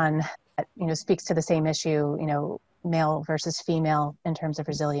you've done that, speaks to the same issue, male versus female in terms of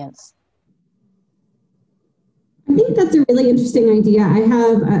resilience. I think that's a really interesting idea. I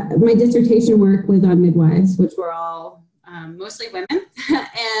have my dissertation work was on midwives, which were all mostly women.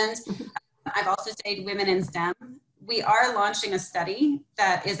 And I've also studied women in STEM. We are launching a study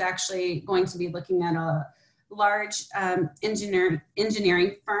that is actually going to be looking at a large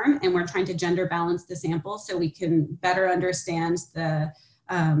engineering firm, and we're trying to gender balance the sample so we can better understand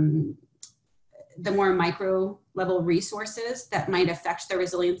the more micro level resources that might affect the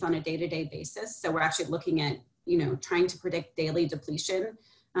resilience on a day-to-day basis. So we're actually looking at trying to predict daily depletion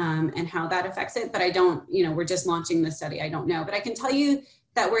and how that affects it. But I don't, we're just launching the study. I don't know. But I can tell you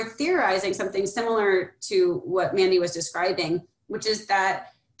that we're theorizing something similar to what Mandy was describing, which is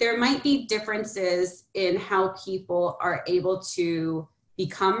that there might be differences in how people are able to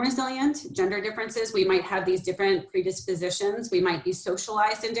become resilient, gender differences. We might have these different predispositions. We might be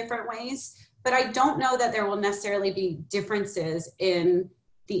socialized in different ways. But I don't know that there will necessarily be differences in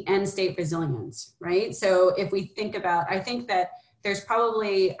the end state resilience, right? So if we think about, I think that there's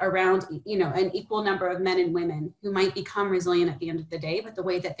probably around, an equal number of men and women who might become resilient at the end of the day, but the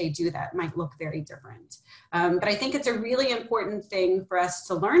way that they do that might look very different. But I think it's a really important thing for us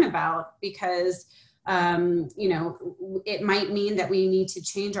to learn about because, it might mean that we need to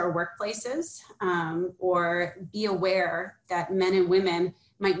change our workplaces or be aware that men and women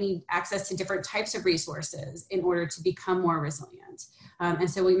might need access to different types of resources in order to become more resilient. And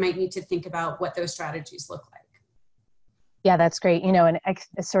so we might need to think about what those strategies look like. Yeah, that's great. And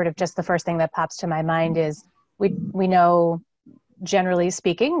sort of just the first thing that pops to my mind is we know, generally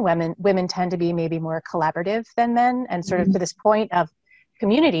speaking, women tend to be maybe more collaborative than men, and sort of to this point of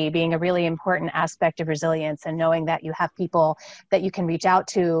community being a really important aspect of resilience, and knowing that you have people that you can reach out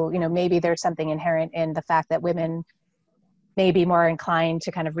to. Maybe there's something inherent in the fact that women may be more inclined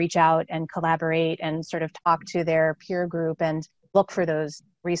to kind of reach out and collaborate and sort of talk to their peer group and look for those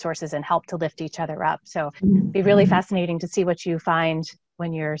resources and help to lift each other up. So it'd be really fascinating to see what you find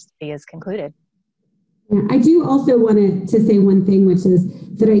when your study is concluded. Yeah, I do also want to say one thing, which is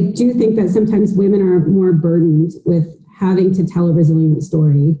that I do think that sometimes women are more burdened with having to tell a resilient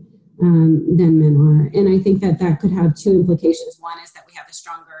story than men are. And I think that that could have two implications. One is that we have a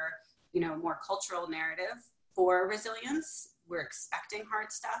stronger, more cultural narrative for resilience. We're expecting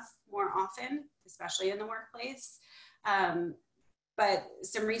hard stuff more often, especially in the workplace. But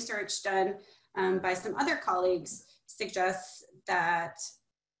some research done by some other colleagues suggests that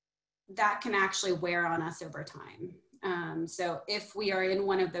that can actually wear on us over time. So if we are in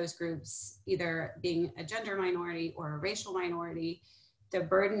one of those groups, either being a gender minority or a racial minority, the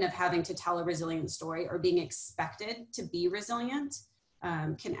burden of having to tell a resilient story or being expected to be resilient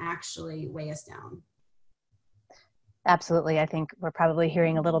can actually weigh us down. Absolutely. I think we're probably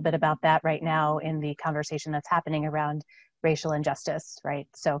hearing a little bit about that right now in the conversation that's happening around racial injustice, right?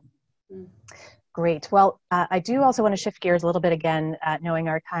 So great. Well, I do also want to shift gears a little bit again, knowing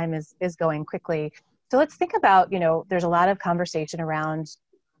our time is going quickly. So let's think about, there's a lot of conversation around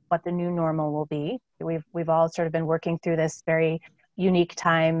what the new normal will be. We've all sort of been working through this very unique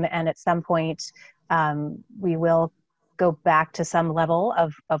time, and at some point we will go back to some level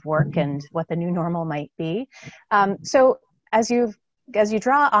of work and what the new normal might be. So as you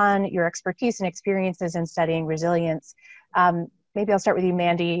draw on your expertise and experiences in studying resilience, maybe I'll start with you,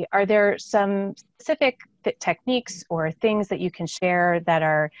 Mandy. Are there some specific techniques or things that you can share that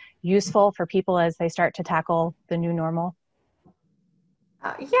are useful for people as they start to tackle the new normal?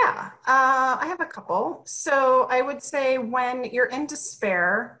 I have a couple. So I would say when you're in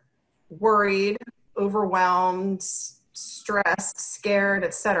despair, worried, overwhelmed, stressed, scared,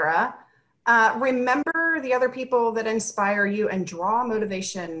 etc., remember the other people that inspire you and draw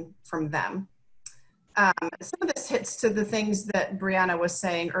motivation from them. Some of this hits to the things that Brianna was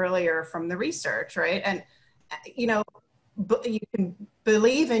saying earlier from the research, right? And, you can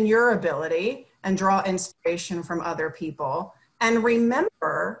believe in your ability and draw inspiration from other people. And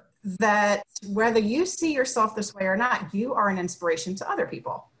remember that whether you see yourself this way or not, you are an inspiration to other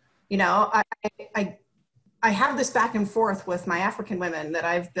people. I have this back and forth with my African women that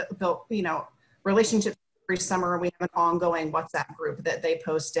I've built, relationships every summer. We have an ongoing WhatsApp group that they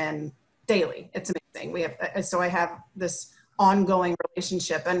post in daily. It's amazing. I have this ongoing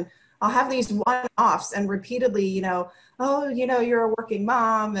relationship, and I'll have these one-offs and repeatedly, you're a working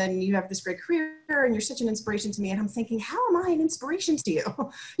mom and you have this great career and you're such an inspiration to me. And I'm thinking, how am I an inspiration to you?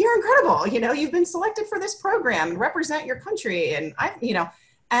 You're incredible. You've been selected for this program, represent your country. And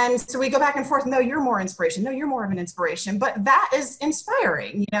and so we go back and forth. No, you're more inspiration. No, you're more of an inspiration. But that is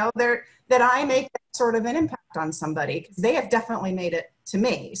inspiring, that I make that sort of an impact on somebody, because they have definitely made it to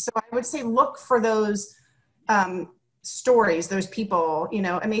me. So I would say, look for those stories, those people,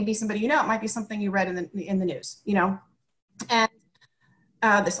 it may be somebody, it might be something you read in the news, and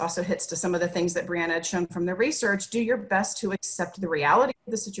this also hits to some of the things that Brianna had shown from the research. Do your best to accept the reality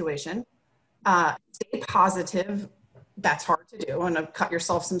of the situation, stay positive. That's hard to do, and cut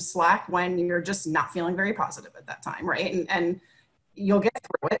yourself some slack when you're just not feeling very positive at that time, right? And you'll get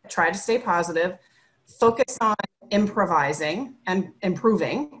through it. Try to stay positive, focus on improvising and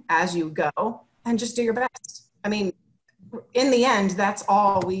improving as you go, and just do your best. I mean, in the end, that's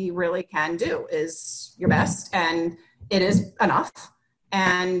all we really can do, is your best, and it is enough.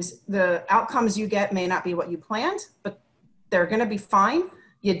 And the outcomes you get may not be what you planned, but they're going to be fine.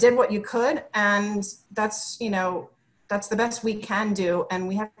 You did what you could, and that's the best we can do, and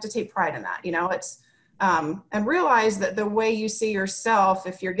we have to take pride in that. And realize that the way you see yourself,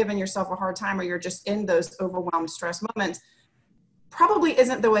 if you're giving yourself a hard time or you're just in those overwhelmed stress moments, probably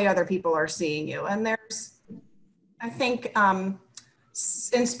isn't the way other people are seeing you. And there's, I think,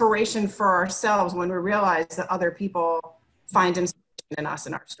 inspiration for ourselves when we realize that other people find inspiration in us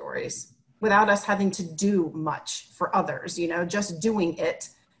and our stories without us having to do much for others. Just doing it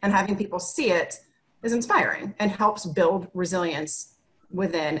and having people see it is inspiring and helps build resilience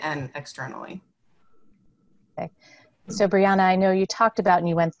within and externally. Okay. So Brianna, I know you talked about and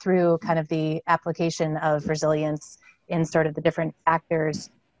you went through kind of the application of resilience in sort of the different factors.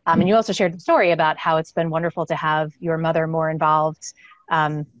 And you also shared the story about how it's been wonderful to have your mother more involved,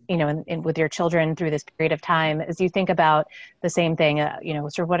 with your children through this period of time. As you think about the same thing,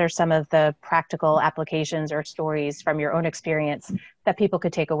 sort of what are some of the practical applications or stories from your own experience that people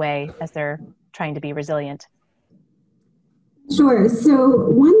could take away as they're trying to be resilient? Sure. So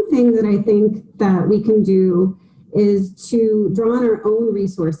one thing that I think that we can do is to draw on our own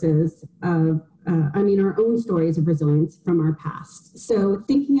resources of our own stories of resilience from our past. So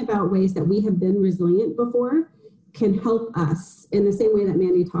thinking about ways that we have been resilient before can help us in the same way that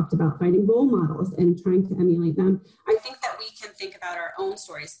Mandy talked about finding role models and trying to emulate them. I think that we can think about our own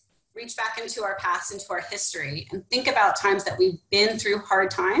stories, reach back into our past, into our history, and think about times that we've been through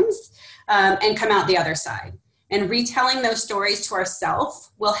hard times and come out the other side. And retelling those stories to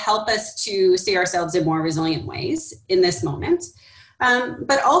ourselves will help us to see ourselves in more resilient ways in this moment.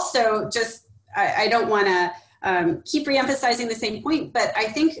 But also just, I don't want to keep reemphasizing the same point, but I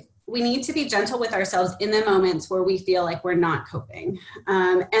think we need to be gentle with ourselves in the moments where we feel like we're not coping.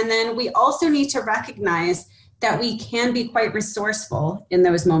 And then we also need to recognize that we can be quite resourceful in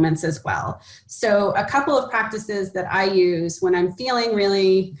those moments as well. So a couple of practices that I use when I'm feeling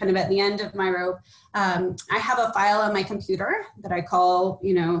really kind of at the end of my rope, I have a file on my computer that I call,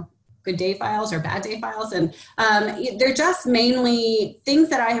 good day files or bad day files. And they're just mainly things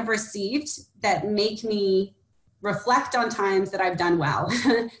that I have received that make me reflect on times that I've done well,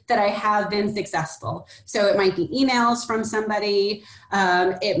 that I have been successful. So it might be emails from somebody.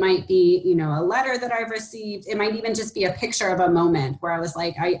 It might be, a letter that I've received. It might even just be a picture of a moment where I was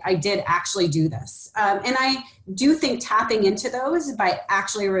like, I did actually do this. And I do think tapping into those by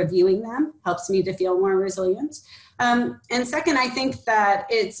actually reviewing them helps me to feel more resilient. And second, I think that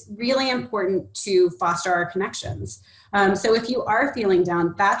it's really important to foster our connections. So if you are feeling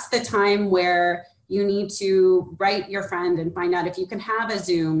down, that's the time where you need to write your friend and find out if you can have a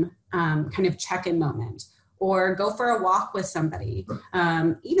Zoom kind of check-in moment, or go for a walk with somebody.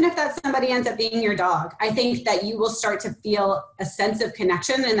 Even if that somebody ends up being your dog, I think that you will start to feel a sense of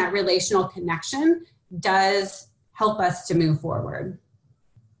connection, and that relational connection does help us to move forward.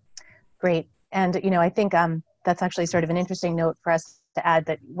 Great. And, I think that's actually sort of an interesting note for us to add,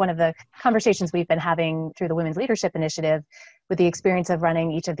 that one of the conversations we've been having through the Women's Leadership Initiative, with the experience of running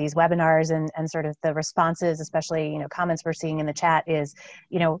each of these webinars and sort of the responses, especially, comments we're seeing in the chat, is,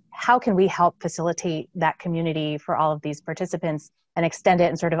 how can we help facilitate that community for all of these participants and extend it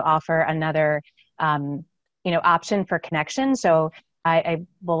and sort of offer another, option for connection. So I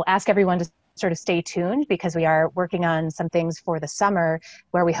will ask everyone to sort of stay tuned, because we are working on some things for the summer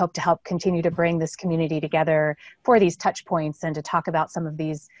where we hope to help continue to bring this community together for these touch points and to talk about some of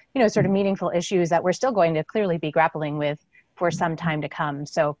these, sort of meaningful issues that we're still going to clearly be grappling with for some time to come.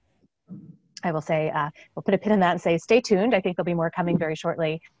 So I will say, we'll put a pin in that and say, stay tuned. I think there'll be more coming very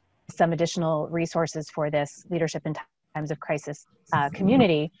shortly, some additional resources for this leadership in times of crisis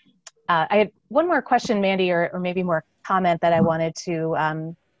community. I had one more question, Mandy, or maybe more comment that I wanted to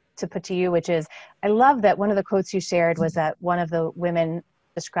put to you, which is, I love that one of the quotes you shared was that one of the women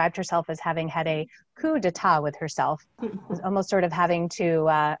described herself as having had a coup d'etat with herself. It was almost sort of having to,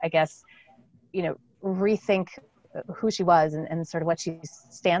 rethink who she was and sort of what she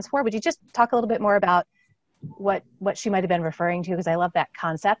stands for. Would you just talk a little bit more about what she might have been referring to? Because I love that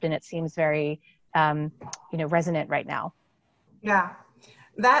concept, and it seems very, resonant right now. Yeah,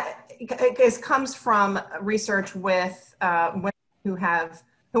 that comes from research with women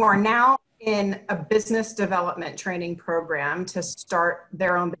who are now in a business development training program to start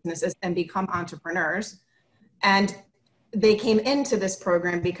their own businesses and become entrepreneurs. And they came into this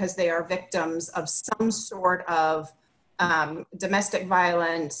program because they are victims of some sort of domestic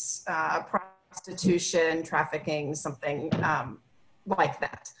violence, prostitution, trafficking, something like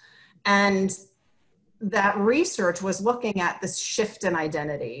that. And that research was looking at this shift in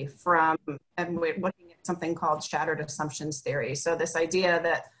identity and we're looking at something called shattered assumptions theory. So this idea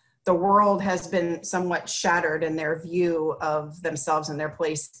that the world has been somewhat shattered in their view of themselves and their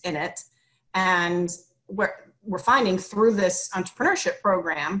place in it. And we're finding through this entrepreneurship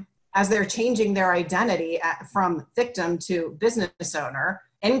program, as they're changing their identity from victim to business owner,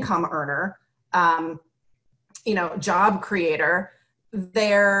 income earner, job creator,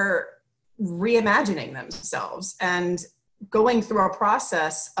 they're reimagining themselves and going through a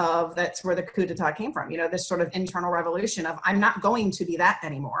process of, that's where the coup d'etat came from, this sort of internal revolution of, I'm not going to be that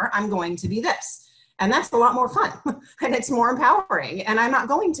anymore. I'm going to be this. And that's a lot more fun and it's more empowering. And I'm not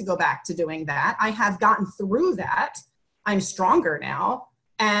going to go back to doing that. I have gotten through that. I'm stronger now.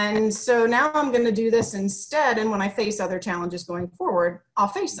 And so now I'm going to do this instead. And when I face other challenges going forward, I'll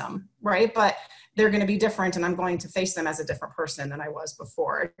face them, right? But they're going to be different, and I'm going to face them as a different person than I was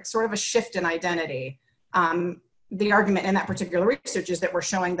before. It's sort of a shift in identity. The argument in that particular research is that we're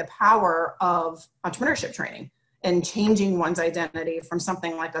showing the power of entrepreneurship training and changing one's identity from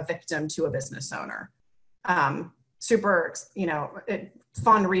something like a victim to a business owner. Super,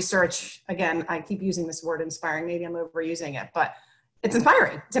 fun research. Again, I keep using this word inspiring. Maybe I'm overusing it, but it's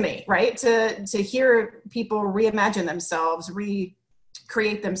inspiring to me, right? To hear people reimagine themselves,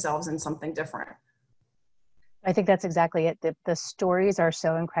 create themselves in something different. I think that's exactly it. The stories are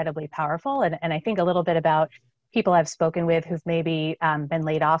so incredibly powerful. And I think a little bit about people I've spoken with who've maybe been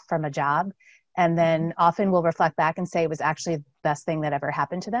laid off from a job, and then often will reflect back and say it was actually the best thing that ever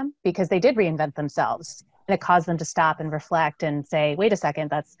happened to them, because they did reinvent themselves. And it caused them to stop and reflect and say, wait a second,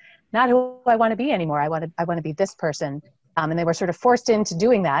 that's not who I want to be anymore. I want to be this person. And they were sort of forced into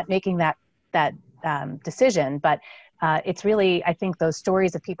doing that, making that decision. But it's really, I think, those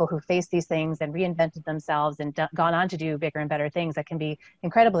stories of people who faced these things and reinvented themselves and gone on to do bigger and better things that can be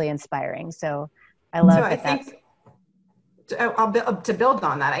incredibly inspiring. So I love that. To build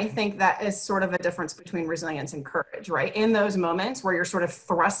on that, I think that is sort of a difference between resilience and courage, right? In those moments where you're sort of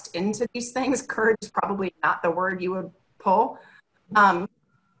thrust into these things, courage is probably not the word you would pull.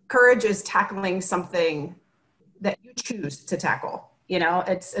 Courage is tackling something that you choose to tackle. You know,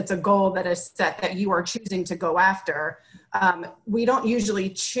 it's a goal that is set that you are choosing to go after. We don't usually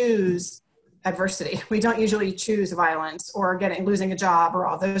choose adversity. We don't usually choose violence or losing a job or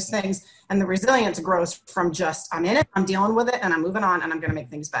all those things. And the resilience grows from just, I'm in it, I'm dealing with it, and I'm moving on, and I'm going to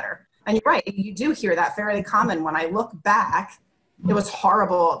make things better. And you're right, you do hear that fairly common. When I look back, it was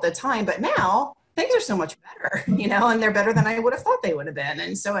horrible at the time, but now things are so much better, you know, and they're better than I would have thought they would have been.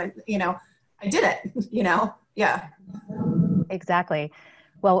 And so, I did it, you know, yeah. Exactly.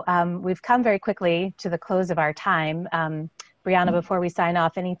 Well, we've come very quickly to the close of our time. Brianna, before we sign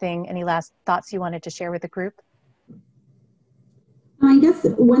off, any last thoughts you wanted to share with the group? I guess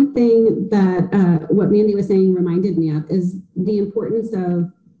one thing that what Mandy was saying reminded me of is the importance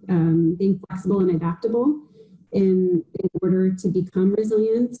of being flexible and adaptable in order to become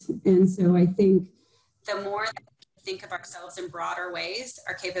resilient. And so I think the more that we think of ourselves in broader ways,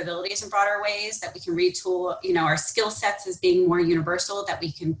 our capabilities in broader ways, that we can retool, our skill sets as being more universal, that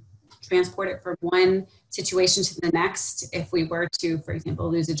we can transport it from one situation to the next. If we were to, for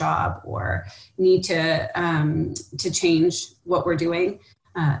example, lose a job or need to change what we're doing,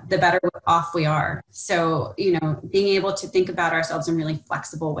 the better off we are. So, being able to think about ourselves in really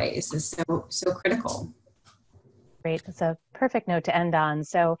flexible ways is so critical. Great. That's a perfect note to end on.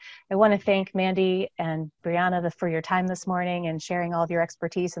 So I want to thank Mandy and Brianna for your time this morning and sharing all of your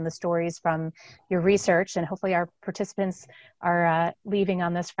expertise and the stories from your research. And hopefully our participants are leaving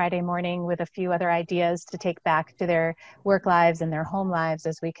on this Friday morning with a few other ideas to take back to their work lives and their home lives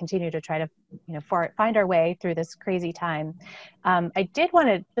as we continue to try to find our way through this crazy time. I did want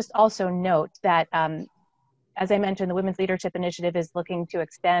to just also note that as I mentioned, the Women's Leadership Initiative is looking to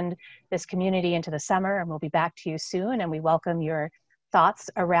extend this community into the summer, and we'll be back to you soon. And we welcome your thoughts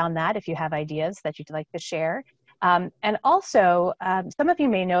around that if you have ideas that you'd like to share. And also, some of you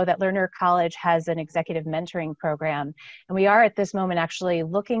may know that Lerner College has an executive mentoring program, and we are at this moment actually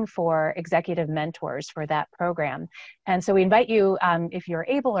looking for executive mentors for that program. And so we invite you, if you're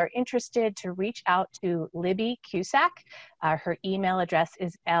able or interested, to reach out to Libby Cusack. Her email address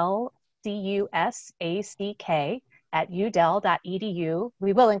is cusack@udel.edu.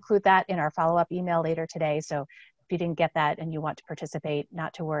 We will include that in our follow-up email later today. So if you didn't get that and you want to participate,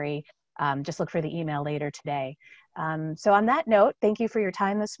 not to worry. Just look for the email later today. So on that note, thank you for your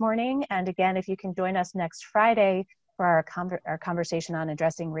time this morning. And again, if you can join us next Friday for our conversation on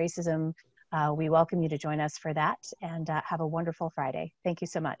addressing racism, we welcome you to join us for that, and have a wonderful Friday. Thank you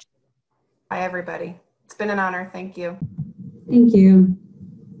so much. Bye, everybody. It's been an honor. Thank you. Thank you.